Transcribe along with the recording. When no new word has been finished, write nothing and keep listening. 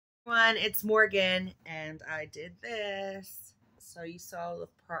Everyone, it's Morgan, and I did this. So you saw the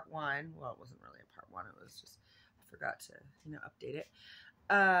part one. Well, it wasn't really a part one. It was just, I forgot to, update it.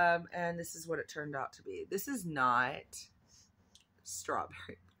 And this is what it turned out to be. This is not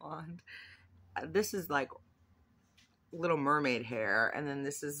strawberry blonde. This is like Little Mermaid hair, and then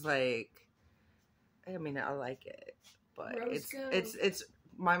this is like, I mean, I like it, but it's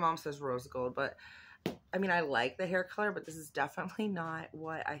my mom says rose gold, but I mean, I like the hair color, but this is definitely not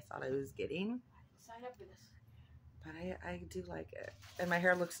what I thought I was getting. Sign up for this. But I do like it. And my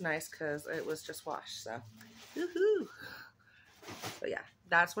hair looks nice because it was just washed, so woohoo. But yeah,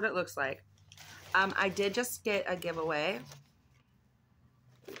 that's what it looks like. I did just get a giveaway.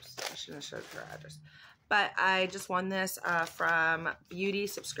 Oops, I shouldn't have showed her address. But I just won this from Beauty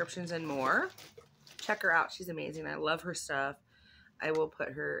Subscriptions and More. Check her out. She's amazing. I love her stuff. I will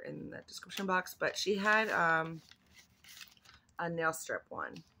put her in the description box. But she had a nail strip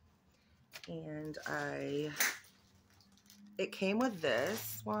one. And it came with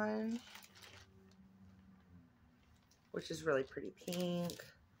this one, which is really pretty pink.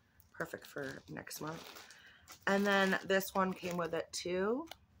 Perfect for next month. And then this one came with it too,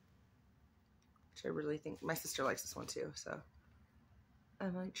 which I really think my sister likes this one too, so I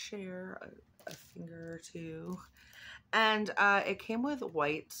might share a finger or two. And it came with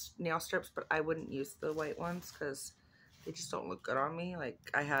white nail strips, but I wouldn't use the white ones because they just don't look good on me. Like,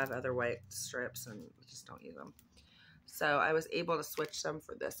 I had other white strips and I just don't use them. So I was able to switch them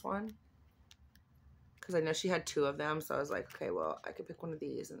for this one because I know she had two of them. So I was like, okay, well, I could pick one of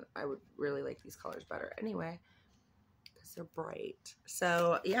these, and I would really like these colors better anyway because they're bright.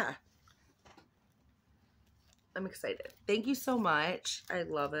 So yeah, I'm excited. Thank you so much. I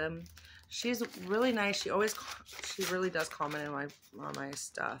love him. She's really nice. She really does comment on my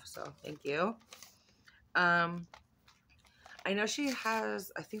stuff. So thank you. I know she has,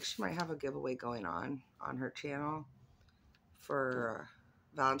 I think she might have a giveaway going on her channel for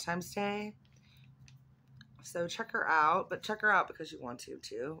Valentine's Day. So check her out, but check her out because you want to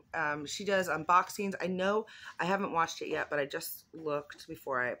too. She does unboxings. I know I haven't watched it yet, but I just looked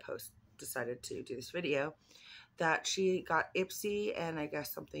before I decided to do this video that she got Ipsy and I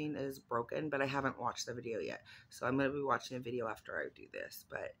guess something is broken, but I haven't watched the video yet. So I'm going to be watching the video after I do this.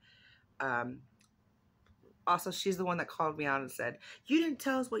 But also, she's the one that called me out and said, you didn't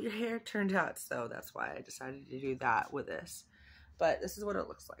tell us what your hair turned out. So that's why I decided to do that with this. But this is what it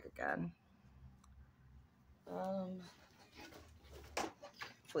looks like again. Hopefully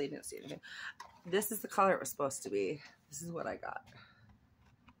you didn't see anything. This is the color it was supposed to be. This is what I got.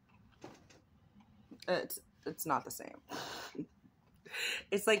 It's not the same.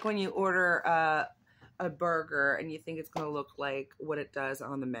 It's like when you order a burger and you think it's going to look like what it does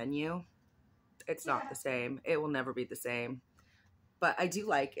on the menu. It's not the same. It will never be the same. But I do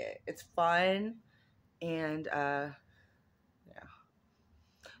like it. It's fun. And yeah.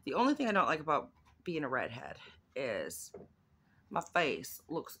 The only thing I don't like about being a redhead is my face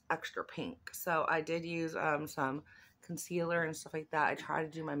looks extra pink. So I did use some concealer and stuff like that. I tried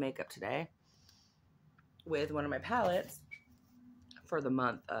to do my makeup today with one of my palettes for the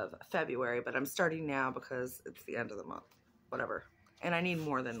month of February, but I'm starting now because it's the end of the month. Whatever. And I need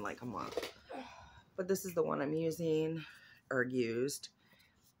more than like a month. But this is the one I'm using, or used.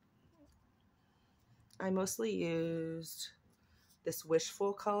 I mostly used this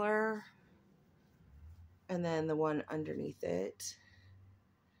Wishful color and then the one underneath it.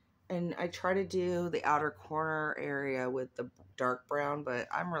 And I try to do the outer corner area with the dark brown, but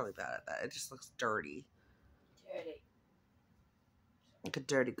I'm really bad at that. It just looks dirty. Dirty. Like a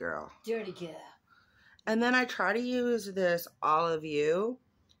dirty girl. Dirty girl. And then I try to use this Olive You,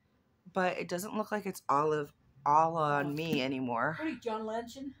 but it doesn't look like it's all on me anymore. What are you, John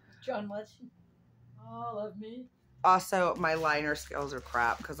Legend? John Legend. All of me. Also, my liner skills are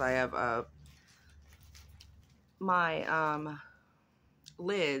crap because I have my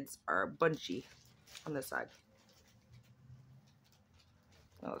lids are bunchy on this side.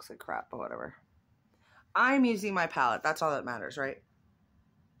 That looks like crap, but whatever. I'm using my palette. That's all that matters, right?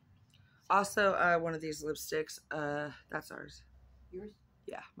 Also, one of these lipsticks. That's ours. Yours?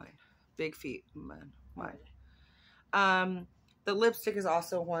 Yeah, mine. Big feet, mine. The lipstick is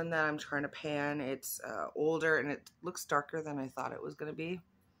also one that I'm trying to pan. It's older and it looks darker than I thought it was going to be.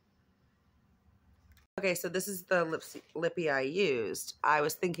 Okay, so this is the lippy I used. I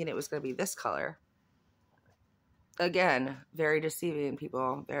was thinking it was going to be this color. Again, very deceiving,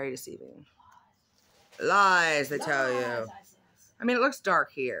 people. Very deceiving. Lies, they tell you. I mean, it looks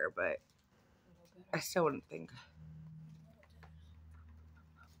dark here, but I still wouldn't think.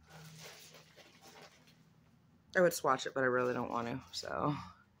 I would swatch it, but I really don't want to, so.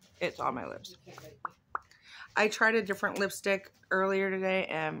 It's on my lips. I tried a different lipstick earlier today,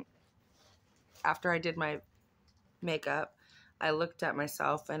 and after I did my makeup, I looked at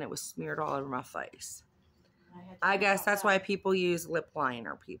myself and it was smeared all over my face. I guess that's why people use lip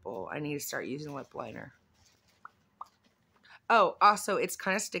liner, people. I need to start using lip liner. Oh, also, it's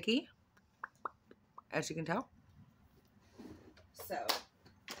kind of sticky, as you can tell. So,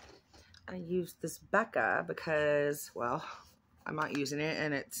 I used this Becca because, well, I'm not using it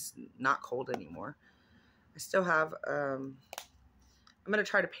and it's not cold anymore. I still have, I'm going to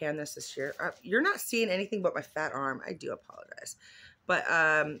try to pan this year. You're not seeing anything but my fat arm. I do apologize. But,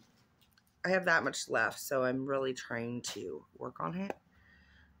 I have that much left, so I'm really trying to work on it.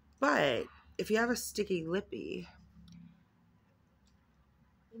 But if you have a sticky lippy,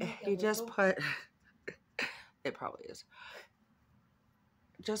 you just put, it probably is,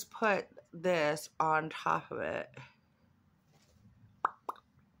 just put this on top of it.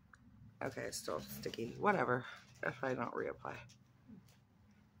 Okay, it's still sticky. Whatever, if I don't reapply.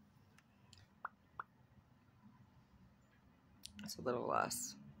 It's a little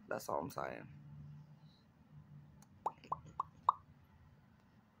less. That's all I'm saying.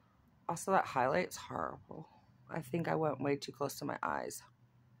 Also, that highlight's horrible. I think I went way too close to my eyes.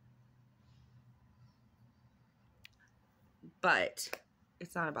 But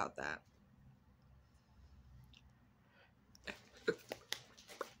it's not about that.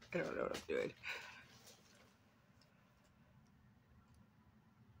 I don't know what I'm doing.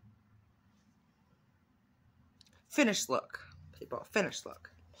 Finished look, people. Finished look.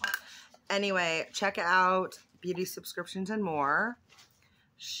 Anyway, check out Beauty Subscriptions and More.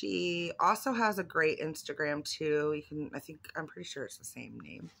 She also has a great Instagram too. You can, I'm pretty sure it's the same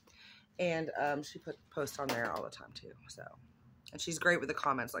name. And she posts on there all the time too. So, and she's great with the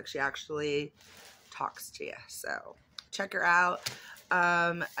comments. Like, she actually talks to you. So check her out.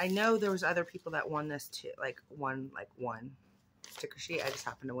 I know there was other people that won this too. One sticker sheet. I just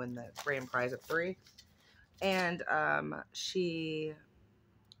happened to win the grand prize of 3. And she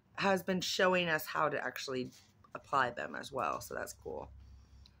has been showing us how to actually apply them as well. So that's cool.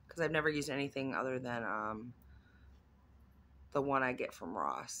 Because I've never used anything other than the one I get from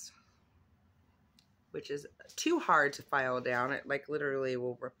Ross, which is too hard to file down. It like literally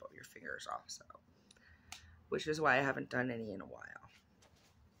will rip your fingers off. So, which is why I haven't done any in a while.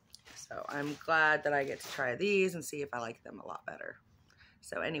 So I'm glad that I get to try these and see if I like them a lot better.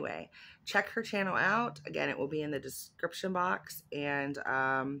 So anyway, check her channel out. Again, it will be in the description box. And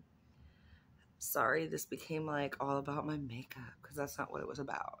sorry, this became like all about my makeup because that's not what it was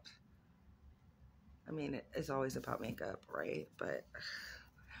about. I mean, it is always about makeup, right? But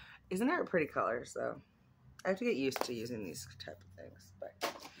isn't it a pretty color? So I have to get used to using these type of things.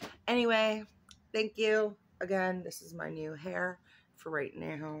 But anyway, thank you. Again, this is my new hair for right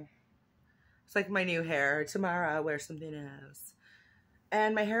now. It's like my new hair. Tomorrow I'll wear something else.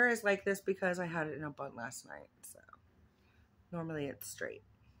 And my hair is like this because I had it in a bun last night. So normally it's straight.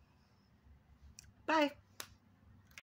 Bye.